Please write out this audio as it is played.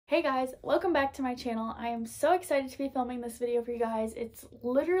Hey guys, welcome back to my channel. I am so excited to be filming this video for you guys. It's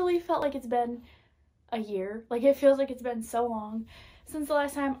literally felt like it's been a year. Like, it feels like it's been so long since the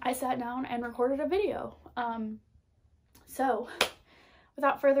last time I sat down and recorded a video. So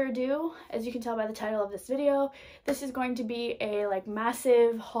without further ado, as you can tell by the title of this video, this is going to be a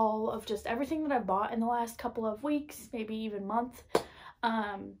massive haul of just everything that I've bought in the last couple of weeks, maybe even month.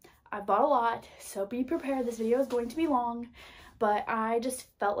 I've bought a lot, so be prepared. This video is going to be long, but I just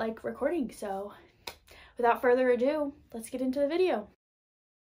felt like recording, so without further ado, let's get into the video.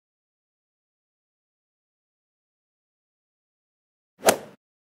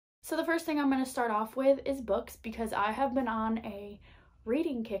 So the first thing I'm going to start off with is books, because I have been on a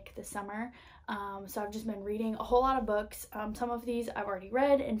reading kick this summer. So I've just been reading a whole lot of books. Some of these I've already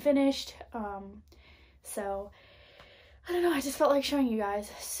read and finished. So I don't know, I just felt like showing you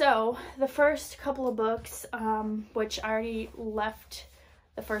guys. So the first couple of books, which I already left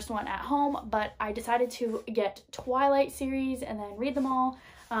the first one at home, but I decided to get Twilight series and then read them all.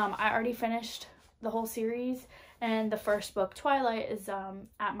 I already finished the whole series, and the first book, Twilight, is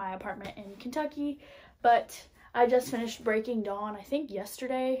at my apartment in Kentucky, but I just finished Breaking Dawn, I think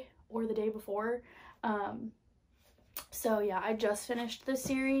yesterday or the day before. So yeah, I just finished this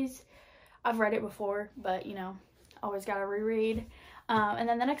series. I've read it before, but you know, always gotta reread. And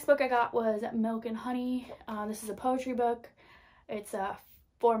then the next book I got was Milk and Honey. This is a poetry book. It's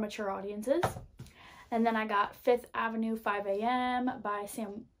for mature audiences. And then I got Fifth Avenue 5 a.m. by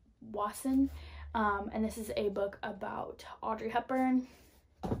Sam Wasson. And this is a book about Audrey Hepburn.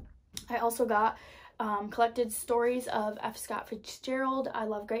 I also got Collected Stories of F. Scott Fitzgerald. I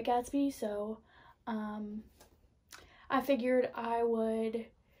love Great Gatsby, so I figured I would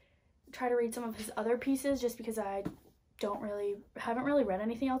try to read some of his other pieces, just because I haven't really read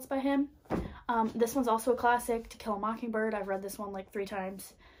anything else by him. This one's also a classic, To Kill a Mockingbird. I've read this one like 3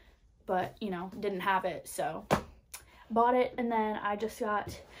 times, but you know, didn't have it, so bought it. And then I just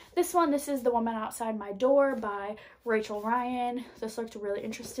got this one. This is The Woman Outside My Door by Rachel Ryan. This looked really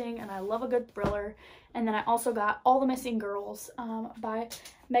interesting, and I love a good thriller. And then I also got All the Missing Girls by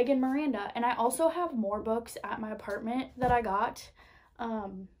Megan Miranda. And I also have more books at my apartment that I got,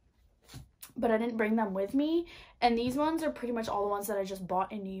 but I didn't bring them with me. And these ones are pretty much all the ones that I just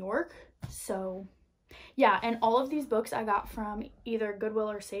bought in New York. So yeah, and all of these books I got from either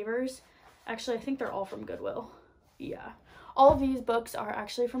Goodwill or Savers. Actually, I think they're all from Goodwill. Yeah, all of these books are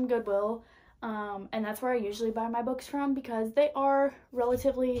actually from Goodwill, and that's where I usually buy my books from, because they are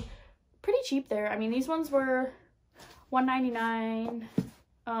relatively pretty cheap there. I mean, these ones were $1.99.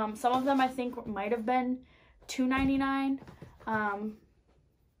 Some of them I think might have been $2.99.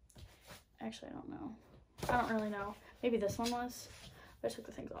 Actually, I don't know. I don't really know. Maybe this one was. I took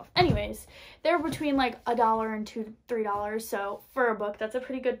the things off. Anyways, they're between like $1 and $3. So for a book, that's a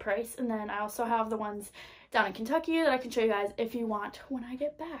pretty good price. And then I also have the ones down in Kentucky that I can show you guys if you want when I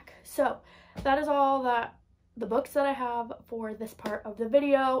get back. So that is all the books that I have for this part of the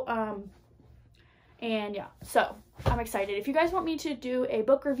video. And yeah, so I'm excited. If you guys want me to do a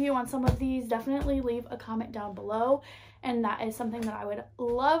book review on some of these, definitely leave a comment down below. And that is something that I would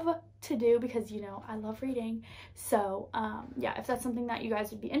love to do, because you know I love reading. So yeah, if that's something that you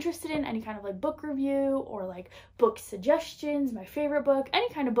guys would be interested in, any kind of like book review or like book suggestions, my favorite book, any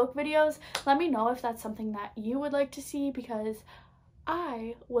kind of book videos, let me know if that's something that you would like to see, because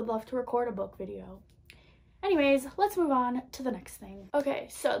I would love to record a book video. Anyways, let's move on to the next thing. Okay,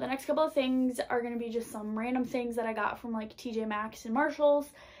 so the next couple of things are going to be just some random things that I got from like TJ Maxx and Marshalls.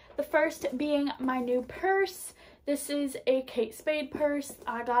 The first being my new purse. This is a Kate Spade purse.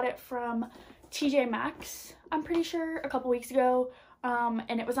 I got it from TJ Maxx, I'm pretty sure, a couple weeks ago.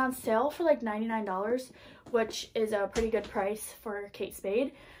 And it was on sale for like $99, which is a pretty good price for Kate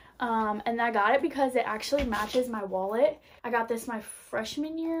Spade. And I got it because it actually matches my wallet. I got this my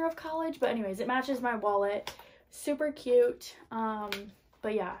freshman year of college, but anyways, it matches my wallet. Super cute.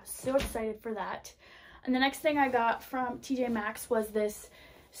 But yeah, so excited for that. And the next thing I got from TJ Maxx was this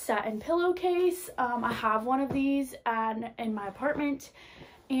satin pillowcase. I have one of these in my apartment,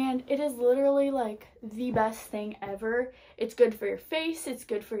 and it is literally like the best thing ever. It's good for your face, it's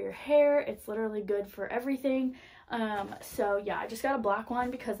good for your hair, it's literally good for everything. So yeah, I just got a black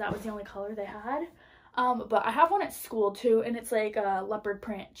one because that was the only color they had. But I have one at school too, and it's like a leopard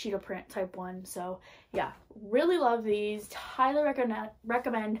print, cheetah print type one. So yeah, really love these. Highly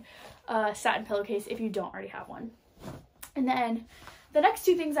recommend a satin pillowcase if you don't already have one. And then the next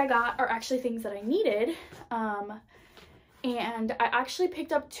 2 things I got are actually things that I needed. And I actually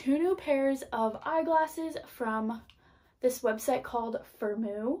picked up 2 new pairs of eyeglasses from this website called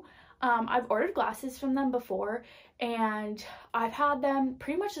Firmoo. I've ordered glasses from them before, and I've had them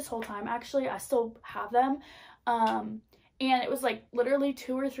pretty much this whole time. Actually, I still have them. And it was like literally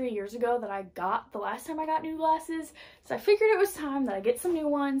 2 or 3 years ago that I got the last time I got new glasses. So I figured it was time that I get some new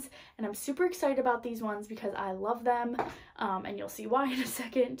ones, and I'm super excited about these ones because I love them. And you'll see why in a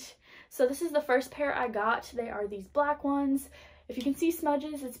second. So this is the first pair I got. They are these black ones. If you can see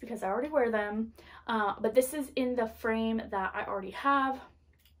smudges, it's because I already wear them. But this is in the frame that I already have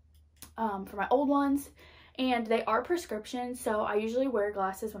for my old ones. And they are prescription, so I usually wear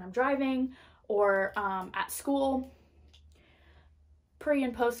glasses when I'm driving or at school. Pre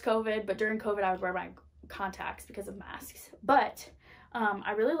and post COVID, but during COVID I would wear my contacts because of masks. But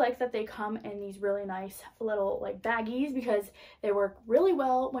I really like that they come in these really nice little like baggies because they work really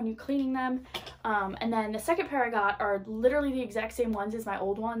well when you're cleaning them. And then the second pair I got are literally the exact same ones as my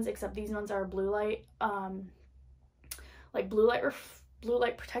old ones, except these ones are blue light, like blue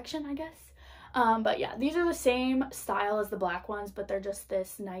light protection, I guess. But yeah, these are the same style as the black ones, but they're just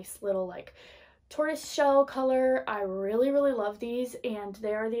this nice little like tortoise shell color. I really love these, and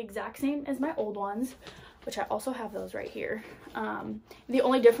they are the exact same as my old ones, which I also have those right here. The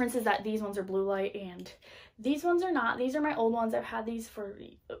only difference is that these ones are blue light and these ones are not. These are my old ones. I've had these for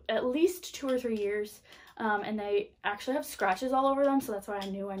at least 2 or 3 years, and they actually have scratches all over them, so that's why I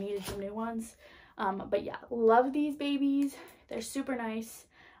knew I needed some new ones. But yeah, love these babies. They're super nice.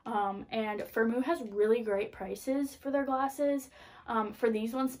 And Firmoo has really great prices for their glasses. For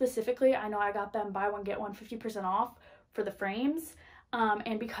these ones specifically, I know I got them buy one get one 50% off for the frames.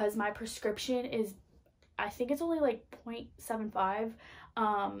 And because my prescription is, I think it's only like 0.75,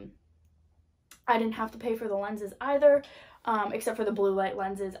 I didn't have to pay for the lenses either, except for the blue light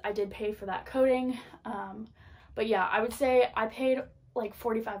lenses. I did pay for that coating. But yeah, I would say I paid like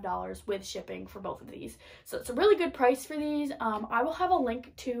 $45 with shipping for both of these, so it's a really good price for these. I will have a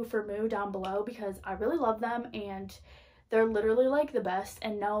link to Firmoo down below because I really love them and they're literally like the best.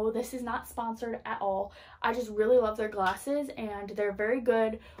 And no, this is not sponsored at all. I just really love their glasses and they're very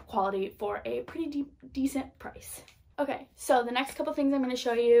good quality for a pretty decent price. Okay, so the next couple things I'm going to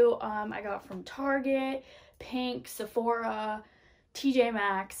show you, I got from Target, Pink, Sephora, TJ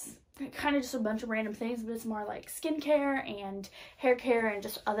Maxx. Kind of just a bunch of random things, but it's more like skincare and hair care and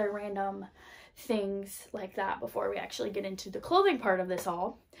just other random things like that before we actually get into the clothing part of this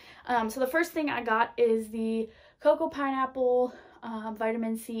all. So the first thing I got is the Cocoa Pineapple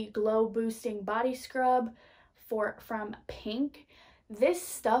Vitamin C Glow Boosting Body Scrub from Pink. This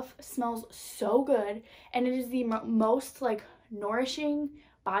stuff smells so good, and it is the most like nourishing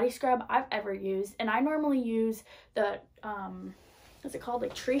body scrub I've ever used. And I normally use the what's it called,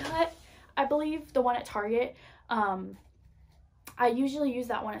 like Tree Hut, I believe, the one at Target. I usually use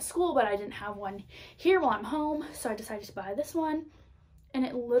that one at school, but I didn't have one here while I'm home, so I decided to buy this one, and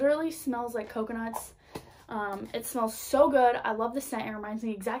it literally smells like coconuts. It smells so good. I love the scent. It reminds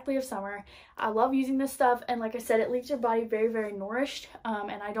me exactly of summer. I love using this stuff, and like I said, it leaves your body very nourished,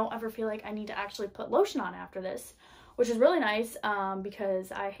 and I don't ever feel like I need to actually put lotion on after this, which is really nice,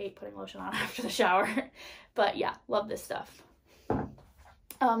 because I hate putting lotion on after the shower. But yeah, love this stuff.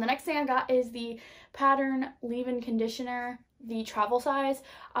 The next thing I got is the Pattern leave-in conditioner, the travel size.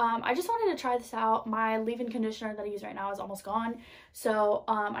 I just wanted to try this out. My leave-in conditioner that I use right now is almost gone. So,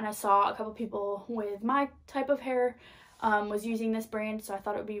 and I saw a couple people with my type of hair was using this brand, so I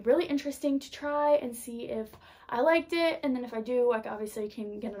thought it would be really interesting to try and see if I liked it. And then if I do, like, obviously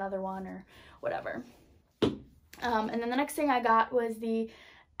can get another one or whatever. And then the next thing I got was the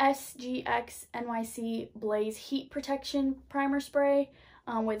SGX NYC Blaze Heat Protection Primer Spray.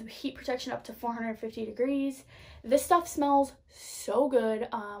 With heat protection up to 450 degrees. This stuff smells so good.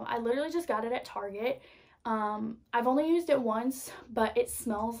 I literally just got it at Target. I've only used it once, but it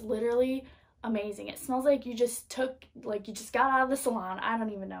smells literally amazing. It smells like you just got out of the salon. I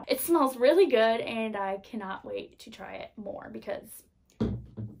don't even know. It smells really good, and I cannot wait to try it more because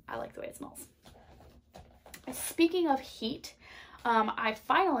I like the way it smells. Speaking of heat, I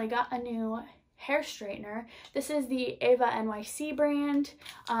finally got a new hair straightener. This is the Ava NYC brand.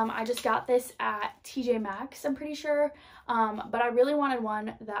 I just got this at TJ Maxx, I'm pretty sure, but I really wanted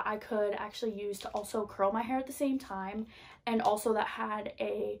one that I could actually use to also curl my hair at the same time, and also that had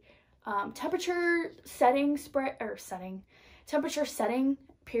a temperature setting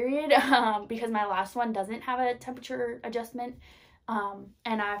period, because my last one doesn't have a temperature adjustment.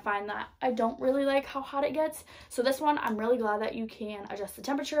 And I find that I don't really like how hot it gets. So this one, I'm really glad that you can adjust the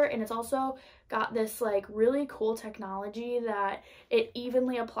temperature, and it's also got this like really cool technology that it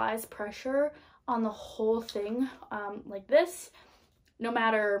evenly applies pressure on the whole thing, like this, no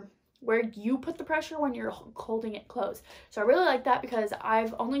matter where you put the pressure when you're holding it closed. So I really like that because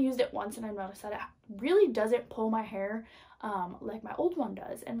I've only used it once and I've noticed that it really doesn't pull my hair like my old one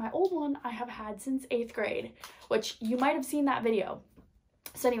does. And my old one I have had since 8th grade, which you might have seen that video.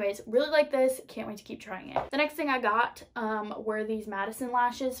 So anyways, really like this. Can't wait to keep trying it. The next thing I got were these Madison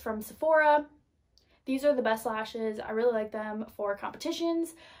lashes from Sephora. These are the best lashes. I really like them for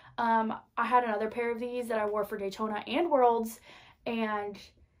competitions. I had another pair of these that I wore for Daytona and Worlds, and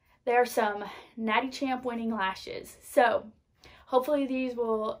they're some Natty Champ winning lashes. So hopefully these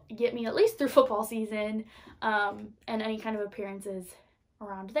will get me at least through football season and any kind of appearances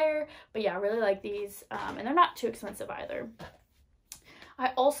around there. But yeah, I really like these, and they're not too expensive either.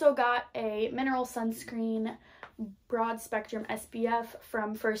 I also got a mineral sunscreen broad spectrum SPF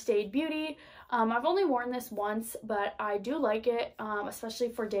from First Aid Beauty. I've only worn this once, but I do like it, especially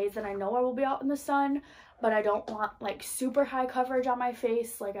for days that I know I will be out in the sun, but I don't want like super high coverage on my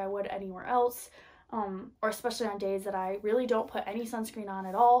face like I would anywhere else, or especially on days that I really don't put any sunscreen on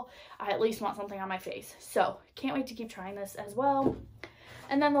at all. I at least want something on my face. So can't wait to keep trying this as well.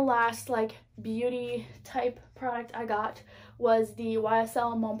 And then the last like beauty type product I got was the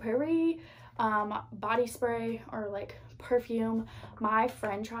YSL Mon Prairie body spray or like perfume. My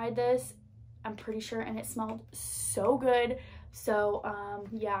friend tried this, I'm pretty sure, and it smelled so good. So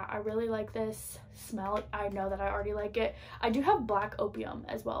yeah, I really like this smell. I know that I already like it. I do have black opium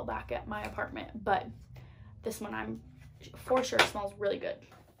as well back at my apartment, but this one I'm for sure smells really good.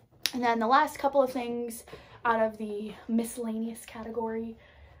 And then the last couple of things out of the miscellaneous category,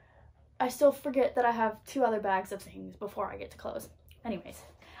 I still forget that I have 2 other bags of things before I get to close. Anyways,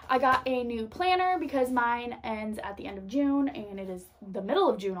 I got a new planner because mine ends at the end of June and it is the middle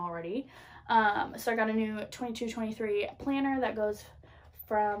of June already. So I got a new 22-23 planner that goes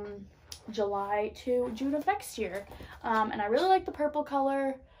from July to June of next year. And I really like the purple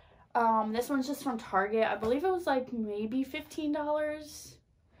color. This one's just from Target. I believe it was like maybe $15,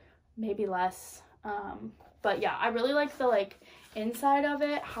 maybe less. But yeah, I really like the like inside of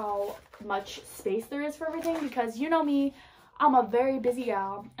it, how much space there is for everything, because you know me, I'm a very busy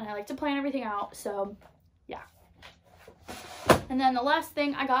gal and I like to plan everything out. So yeah. And then the last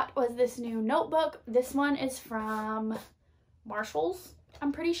thing I got was this new notebook. This one is from Marshall's,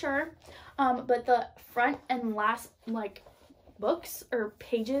 I'm pretty sure. But the front and last like books or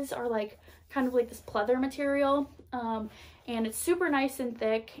pages are like kind of like this pleather material. And it's super nice and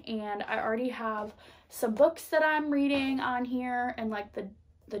thick, and I already have some books that I'm reading on here and like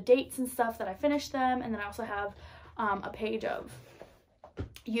the dates and stuff that I finished them. And then I also have a page of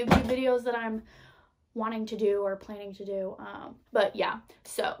YouTube videos that I'm wanting to do or planning to do. But yeah,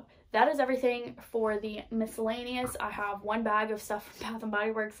 so that is everything for the miscellaneous. I have 1 bag of stuff from Bath &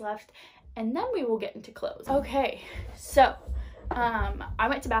 Body Works left, and then we will get into clothes. Okay, so I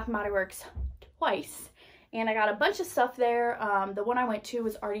went to Bath & Body Works twice, and I got a bunch of stuff there. The one I went to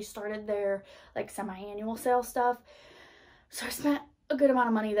was already started their like semi-annual sale stuff, so I spent a good amount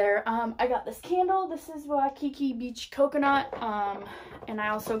of money there. I got this candle. This is Waikiki Beach Coconut, and I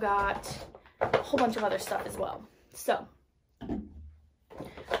also got a whole bunch of other stuff as well. So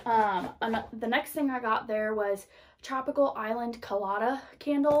the next thing I got there was Tropical Island Colada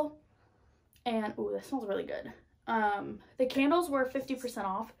candle, and ooh, this smells really good. The candles were 50%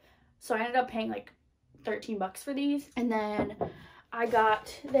 off, so I ended up paying like $13 for these. And then I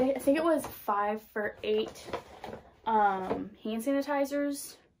got, I think it was 5 for $8 hand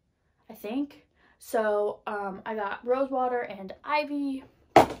sanitizers, I think. So I got Rose Water and Ivy,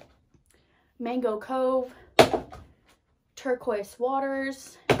 Mango Cove, Turquoise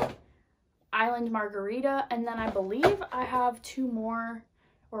Waters, Island Margarita, and then I believe I have 2 more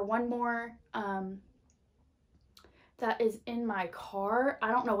or 1 more that is in my car.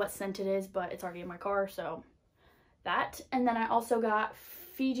 I don't know what scent it is, but it's already in my car, so that. And then I also got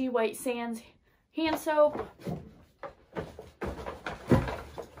Fiji White Sands hand soap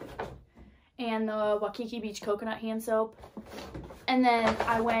and the Waikiki Beach Coconut hand soap. And then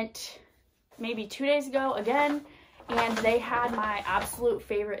I went maybe 2 days ago again, and they had my absolute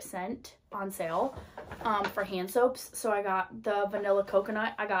favorite scent on sale for hand soaps. So I got the vanilla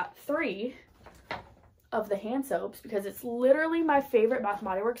coconut. I got 3 of the hand soaps because it's literally my favorite Bath &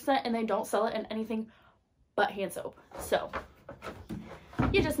 Body Works scent, and they don't sell it in anything but hand soap. So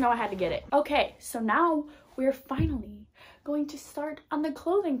you just know I had to get it. Okay, so now we're finally going to start on the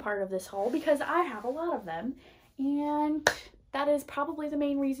clothing part of this haul because I have a lot of them, and that is probably the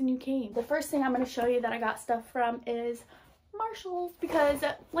main reason you came. The first thing I'm going to show you that I got stuff from is Marshall's, because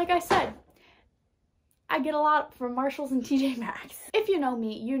like I said, I get a lot from Marshalls and TJ Maxx. If you know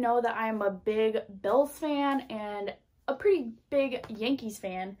me, you know that I am a big Bills fan and a pretty big Yankees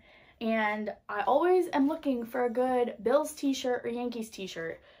fan. and I always am looking for a good Bills t-shirt or Yankees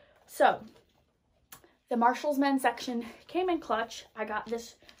t-shirt. So the Marshalls men's section came in clutch. I got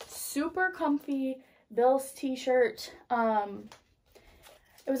this super comfy Bills t-shirt.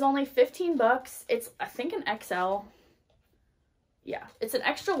 It was only 15 bucks. It's, I think, an XL. Yeah, it's an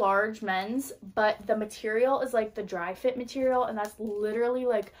extra large men's, but the material is like the dry fit material, and that's literally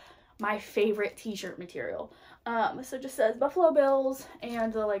like my favorite t-shirt material. So it just says Buffalo Bills,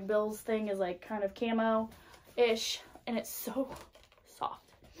 and the like Bills thing is like kind of camo-ish, and it's so soft.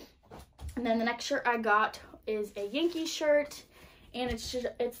 And then the next shirt I got is a Yankees shirt, and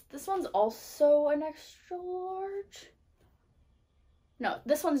this one's also an extra large. No,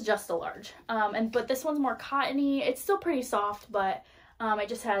 this one's just a large. But this one's more cottony. It's still pretty soft, but it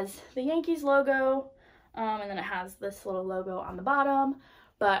just has the Yankees logo, and then it has this little logo on the bottom.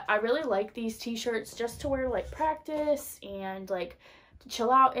 But I really like these t-shirts just to wear like practice and like to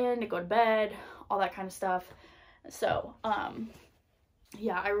chill out in, to go to bed, all that kind of stuff. So,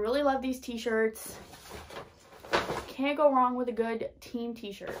 yeah, I really love these t-shirts. Can't go wrong with a good team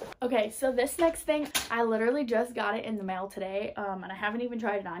t-shirt. Okay, so this next thing, I literally just got it in the mail today, and I haven't even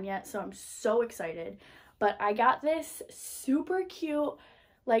tried it on yet, so I'm so excited. But I got this super cute,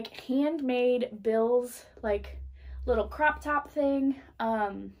 like, handmade Bills, like, little crop top thing.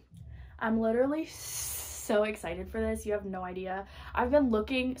 I'm literally so excited for this. You have no idea. I've been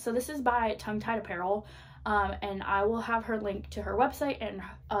looking, so this is by Tongue Tied Apparel, and I will have her link to her website and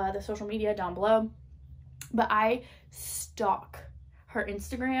the social media down below. But I stalk her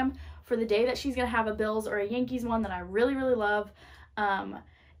Instagram for the day that she's gonna have a Bills or a Yankees one that I really, really love.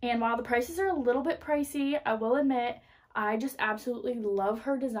 And while the prices are a little bit pricey, I will admit, I just absolutely love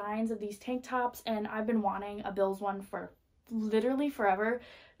her designs of these tank tops, and I've been wanting a Bills one for literally forever.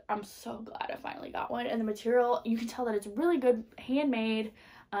 I'm so glad I finally got one. And the material, you can tell that it's really good, handmade.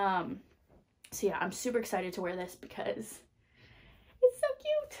 So yeah, I'm super excited to wear this because it's so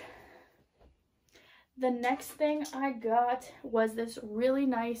cute. The next thing I got was this really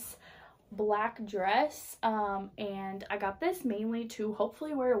nice black dress, and I got this mainly to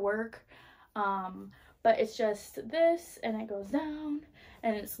hopefully wear to work, but it's just this, and it goes down,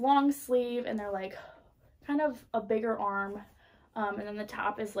 and it's long sleeve, and they're like kind of a bigger arm, and then the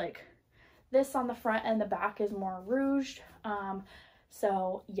top is like this on the front, and the back is more rouged.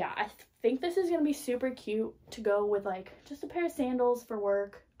 So yeah, I think this is gonna be super cute to go with like just a pair of sandals for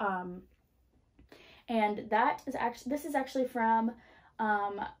work. And this is actually from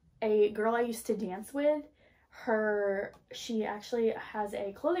a girl I used to dance with. She actually has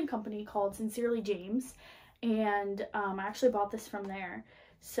a clothing company called Sincerely James, and I actually bought this from there.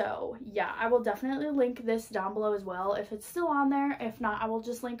 So yeah, I will definitely link this down below as well if it's still on there. If not, I will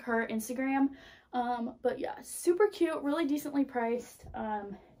just link her Instagram. But yeah, super cute, really decently priced.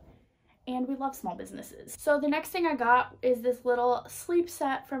 And we love small businesses. So the next thing I got is this little sleep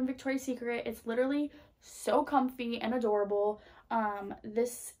set from Victoria's Secret. It's literally so comfy and adorable.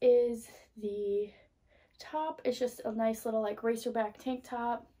 This is the top. It's just a nice little like racerback tank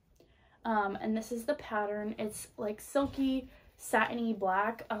top. And this is the pattern. It's like silky, satiny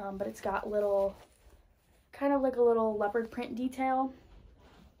black, but it's got little, kind of like a little leopard print detail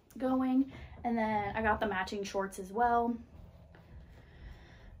going. And then I got the matching shorts as well.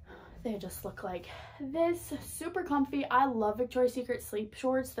 They just look like this, super comfy. I love Victoria's Secret sleep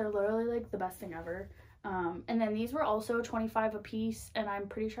shorts. They're literally like the best thing ever. And then these were also 25 a piece, and I'm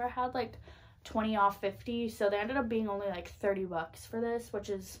pretty sure I had like 20 off 50, so they ended up being only like 30 bucks for this,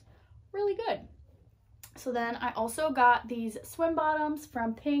 which is really good. So then I also got these swim bottoms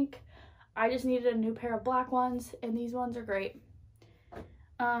from Pink. I just needed a new pair of black ones, and these ones are great.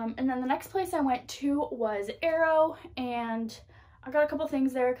 And then the next place I went to was Arrow, and I got a couple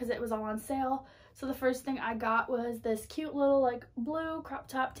things there because it was all on sale. So the first thing I got was this cute little like blue crop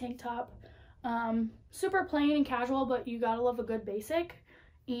top tank top. Super plain and casual, but you gotta love a good basic,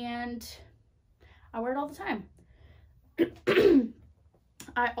 and I wear it all the time.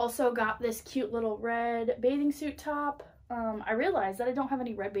 I also got this cute little red bathing suit top. I realized that I don't have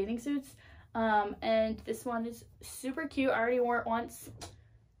any red bathing suits, and this one is super cute. I already wore it once,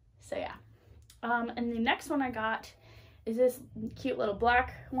 so yeah. And the next one I got is this cute little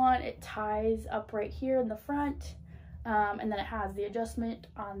black one. It ties up right here in the front, and then it has the adjustment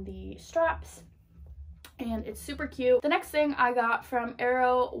on the straps, and it's super cute. The next thing I got from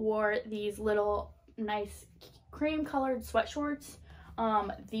Arrow were these little nice cream colored sweat shorts.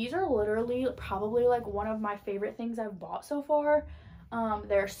 These are literally probably like one of my favorite things I've bought so far.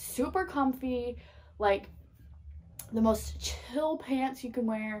 They're super comfy, like the most chill pants you can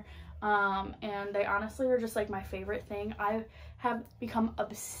wear. And they honestly are just like my favorite thing. I have become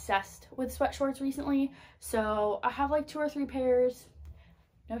obsessed with sweat shorts recently. So I have like 2 or 3 pairs.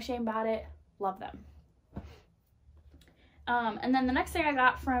 No shame about it. Love them. And then the next thing I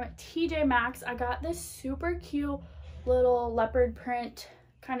got from TJ Maxx, I got this super cute little leopard print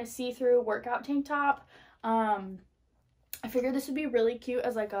kind of see-through workout tank top. I figured this would be really cute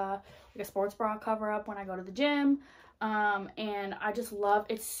as like a sports bra cover up when I go to the gym. And I just love,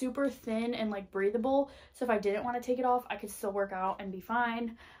 it's super thin and like breathable, so if I didn't want to take it off, I could still work out and be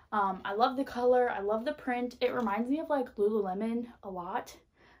fine. I love the color, I love the print. It reminds me of like Lululemon a lot.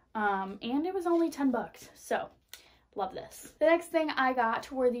 And it was only 10 bucks, so love this. The next thing I got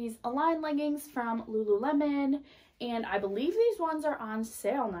were these Align leggings from Lululemon, and I believe these ones are on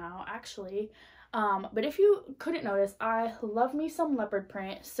sale now, actually. But if you couldn't notice, I love me some leopard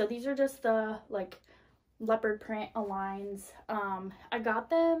print. So these are just the like leopard print Aligns. I got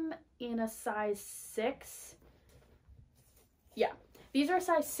them in a size 6. Yeah, these are a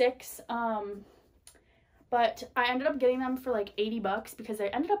size 6. But I ended up getting them for like 80 bucks because they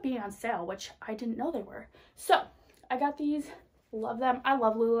ended up being on sale, which I didn't know they were. So I got these, love them. I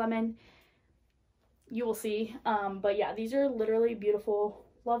love Lululemon, you will see. But yeah, these are literally beautiful.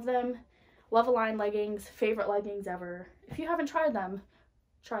 Love them. Love Align leggings, favorite leggings ever. If you haven't tried them,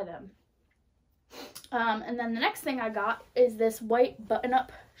 try them. And then the next thing I got is this white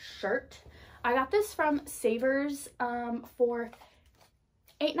button-up shirt. I got this from Savers for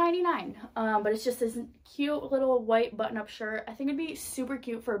 $8.99. But it's just this cute little white button-up shirt. I think it'd be super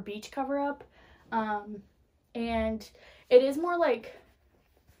cute for a beach cover-up. And it is more like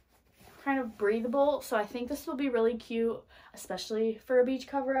kind of breathable, so I think this will be really cute, especially for a beach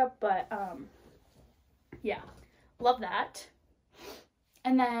cover-up. But yeah, love that.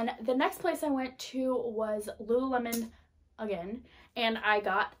 And then the next place I went to was Lululemon again, and I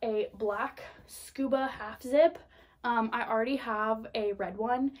got a black scuba half zip. I already have a red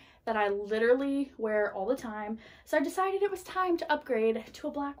one that I literally wear all the time, so I decided it was time to upgrade to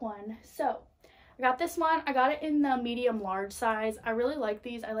a black one. So I got this one. I got it in the medium large size. I really like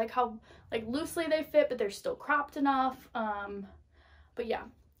these. I like how like loosely they fit, but they're still cropped enough. But yeah,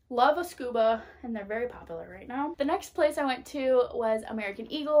 love a scuba, and they're very popular right now. The next place I went to was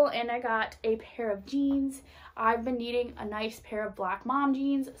American Eagle, and I got a pair of jeans. I've been needing a nice pair of black mom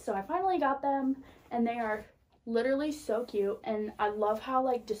jeans, so I finally got them, and they are literally so cute. And I love how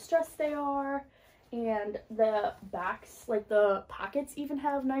like distressed they are. And the backs, like the pockets, even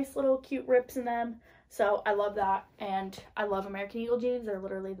have nice little cute rips in them. So I love that. And I love American Eagle jeans. They're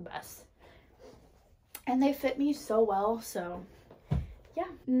literally the best. And they fit me so well. So yeah.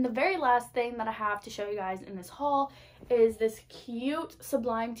 And the very last thing that I have to show you guys in this haul is this cute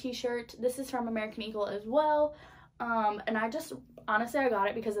Sublime t-shirt. This is from American Eagle as well. And I just, honestly, I got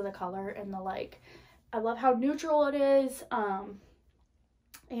it because of the color and the like. I love how neutral it is.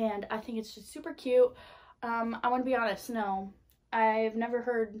 And I think it's just super cute. I want to be honest, no, I've never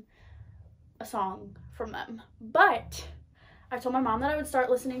heard a song from them, but I told my mom that I would start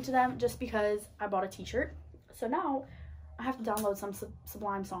listening to them just because I bought a t-shirt. So now I have to download some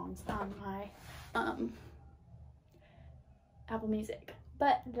Sublime songs on my Apple Music.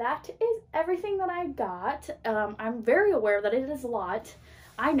 But that is everything that I got. I'm very aware that it is a lot.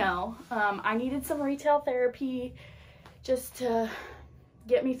 I know. I needed some retail therapy just to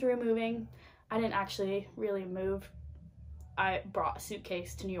get me through moving. I didn't actually really move. I brought a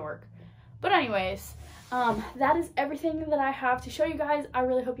suitcase to New York. But anyways, that is everything that I have to show you guys. I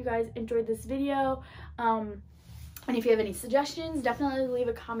really hope you guys enjoyed this video. And if you have any suggestions, definitely leave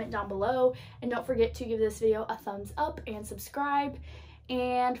a comment down below. And don't forget to give this video a thumbs up and subscribe.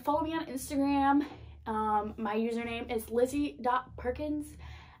 And follow me on Instagram. My username is lizzie.perkins.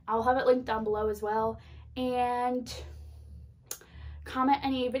 I'll have it linked down below as well. And comment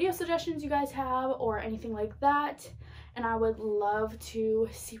any video suggestions you guys have or anything like that, and I would love to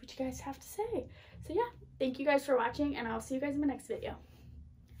see what you guys have to say. So yeah, thank you guys for watching, and I'll see you guys in my next video.